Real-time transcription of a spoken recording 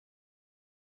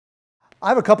I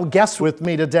have a couple guests with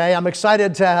me today. I'm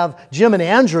excited to have Jim and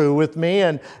Andrew with me,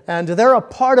 and they're a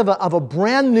part of a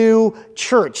brand new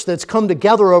church that's come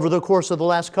together over the course of the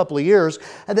last couple of years.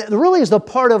 And it really is the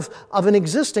part of an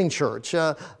existing church,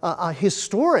 a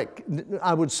historic,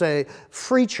 I would say,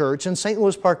 free church in St.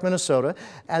 Louis Park, Minnesota,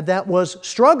 that was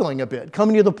struggling a bit,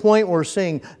 coming to the point where we're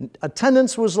seeing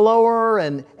attendance was lower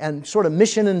and sort of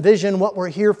mission and vision, what we're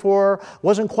here for,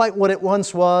 wasn't quite what it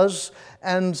once was.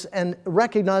 And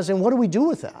recognizing, what do we do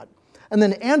with that? And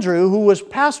then Andrew, who was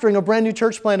pastoring a brand new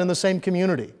church plant in the same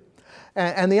community.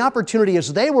 And the opportunity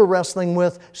as they were wrestling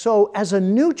with, so as a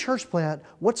new church plant,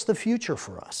 what's the future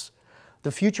for us?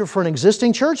 The future for an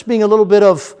existing church being a little bit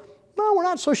of, well, we're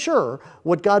not so sure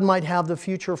what God might have the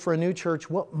future for a new church.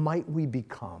 What might we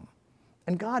become?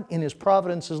 And God, in His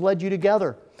providence, has led you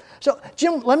together. So,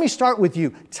 Jim, let me start with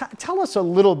you. Tell us a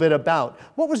little bit about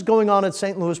what was going on at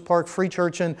St. Louis Park Free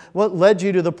Church and what led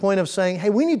you to the point of saying, hey,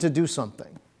 we need to do something.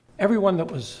 Everyone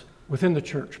that was within the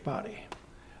church body,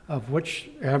 of which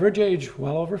average age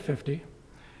well over 50,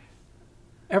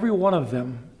 every one of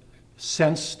them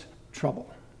sensed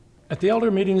trouble. At the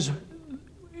elder meetings,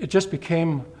 it just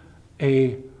became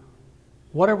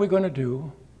what are we going to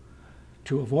do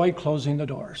to avoid closing the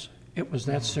doors? It was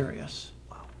that serious.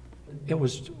 It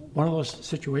was one of those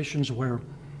situations where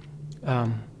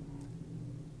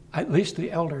at least the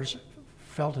elders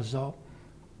felt as though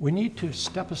we need to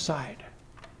step aside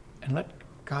and let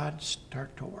God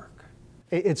start to work.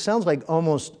 It sounds like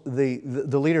almost the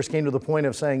leaders came to the point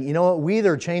of saying, you know what, we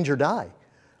either change or die,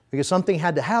 because something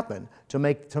had to happen to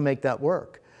make that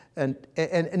work. And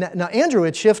now, Andrew,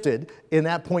 it shifted in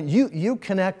that point. You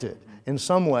connected in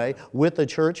some way with the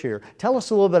church here. Tell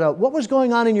us a little bit about what was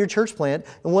going on in your church plant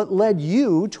and what led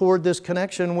you toward this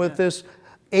connection with this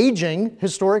aging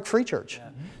historic free church. Yeah.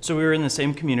 So we were in the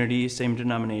same community, same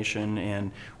denomination,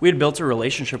 and we had built a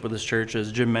relationship with this church.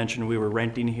 As Jim mentioned, we were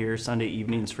renting here Sunday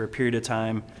evenings for a period of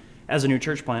time as a new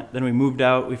church plant. Then we moved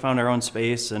out, we found our own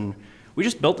space, and we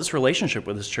just built this relationship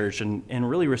with this church and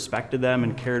really respected them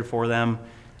and cared for them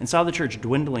and saw the church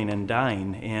dwindling and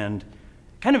dying. And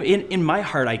kind of in my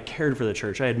heart, I cared for the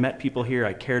church. I had met people here,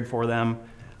 I cared for them.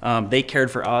 They cared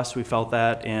for us, we felt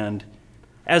that. And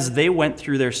as they went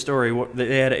through their story,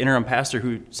 they had an interim pastor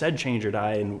who said change or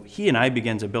die, and he and I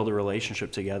began to build a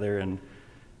relationship together. And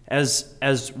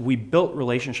as we built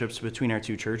relationships between our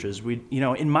two churches,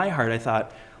 in my heart, I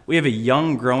thought, we have a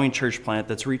young, growing church plant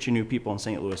that's reaching new people in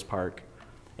St. Louis Park.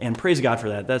 And praise God for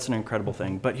that. That's an incredible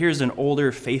thing. But here's an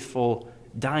older, faithful,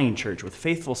 dying church with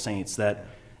faithful saints that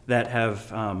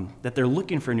they're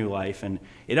looking for new life, and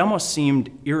it almost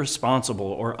seemed irresponsible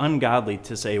or ungodly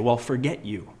to say, well, forget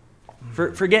you.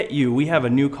 Forget you. We have a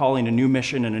new calling, a new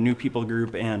mission, and a new people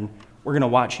group, and we're going to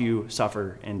watch you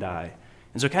suffer and die.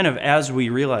 And so kind of as we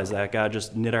realized that, God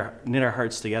just knit our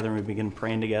hearts together, and we began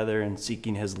praying together and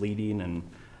seeking His leading,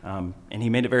 and He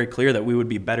made it very clear that we would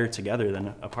be better together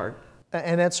than apart.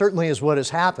 And that certainly is what has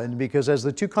happened, because as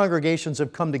the two congregations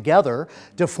have come together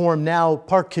to form now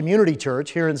Park Community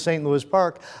Church here in St. Louis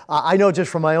Park, I know just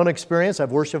from my own experience,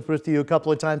 I've worshiped with you a couple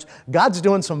of times, God's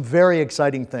doing some very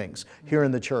exciting things here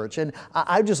in the church. And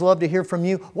I'd just love to hear from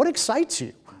you, what excites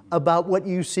you about what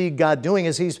you see God doing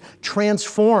as He's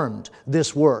transformed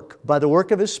this work by the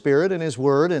work of His Spirit and His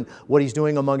Word and what He's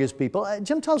doing among His people?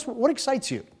 Jim, tell us, what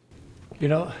excites you? You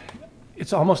know,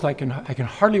 it's almost like I can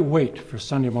hardly wait for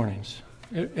Sunday mornings.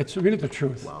 It's really the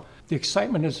truth. Wow. The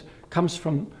excitement comes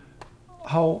from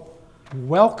how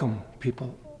welcome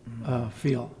people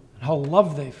feel, how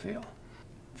loved they feel.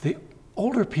 The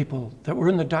older people that were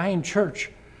in the dying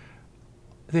church,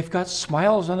 they've got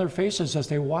smiles on their faces as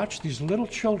they watch these little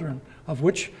children, of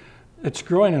which it's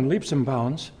growing in leaps and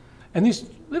bounds. And these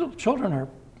little children are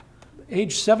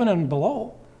age 7 and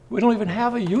below. We don't even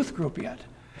have a youth group yet.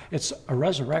 It's a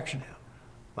resurrection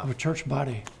of a church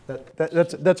body.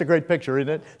 That's a great picture,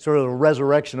 isn't it? Sort of a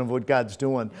resurrection of what God's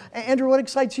doing. Andrew, what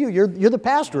excites you? You're the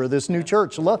pastor of this new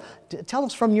church. Tell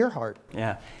us from your heart.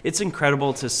 Yeah, it's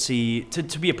incredible to see,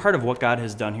 to be a part of what God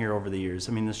has done here over the years.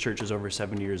 I mean, this church is over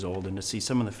 70 years old, and to see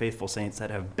some of the faithful saints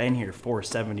that have been here for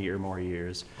 70 or more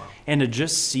years, wow. And to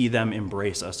just see them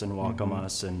embrace us and welcome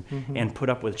us and put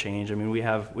up with change. I mean, we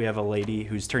have a lady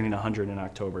who's turning 100 in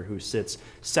October who sits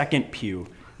second pew.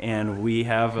 And we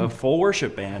have a full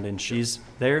worship band, and she's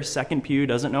there, second pew,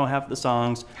 doesn't know half the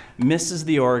songs, misses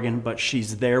the organ, but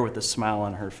she's there with a smile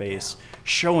on her face,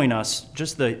 showing us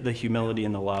just the humility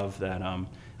and the love that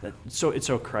it's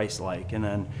so Christ-like. And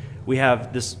then we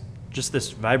have this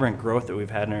vibrant growth that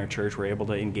we've had in our church. We're able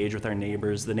to engage with our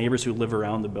neighbors. The neighbors who live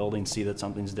around the building see that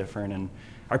something's different, and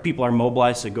our people are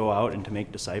mobilized to go out and to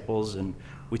make disciples. And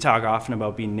we talk often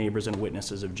about being neighbors and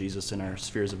witnesses of Jesus in our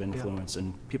spheres of influence,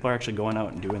 and people are actually going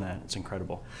out and doing that. It's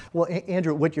incredible. Well,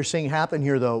 Andrew, what you're seeing happen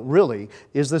here, though, really,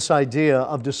 is this idea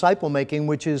of disciple making,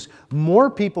 which is more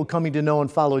people coming to know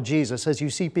and follow Jesus as you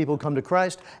see people come to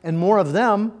Christ, and more of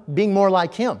them being more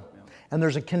like Him. And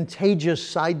there's a contagious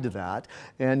side to that,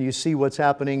 and you see what's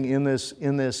happening in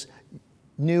this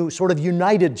new sort of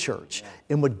united church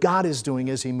in what God is doing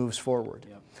as He moves forward.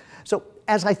 So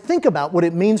as I think about what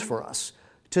it means for us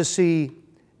to see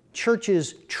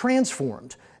churches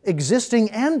transformed, existing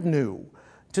and new,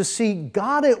 to see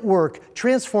God at work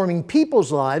transforming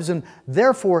people's lives and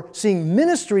therefore seeing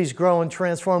ministries grow and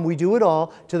transform, we do it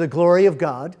all to the glory of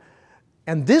God.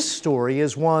 And this story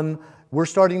is one we're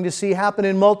starting to see happen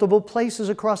in multiple places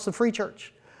across the Free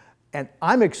Church. And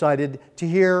I'm excited to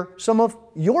hear some of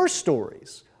your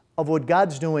stories of what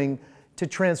God's doing to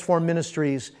transform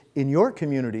ministries in your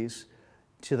communities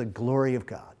to the glory of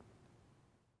God.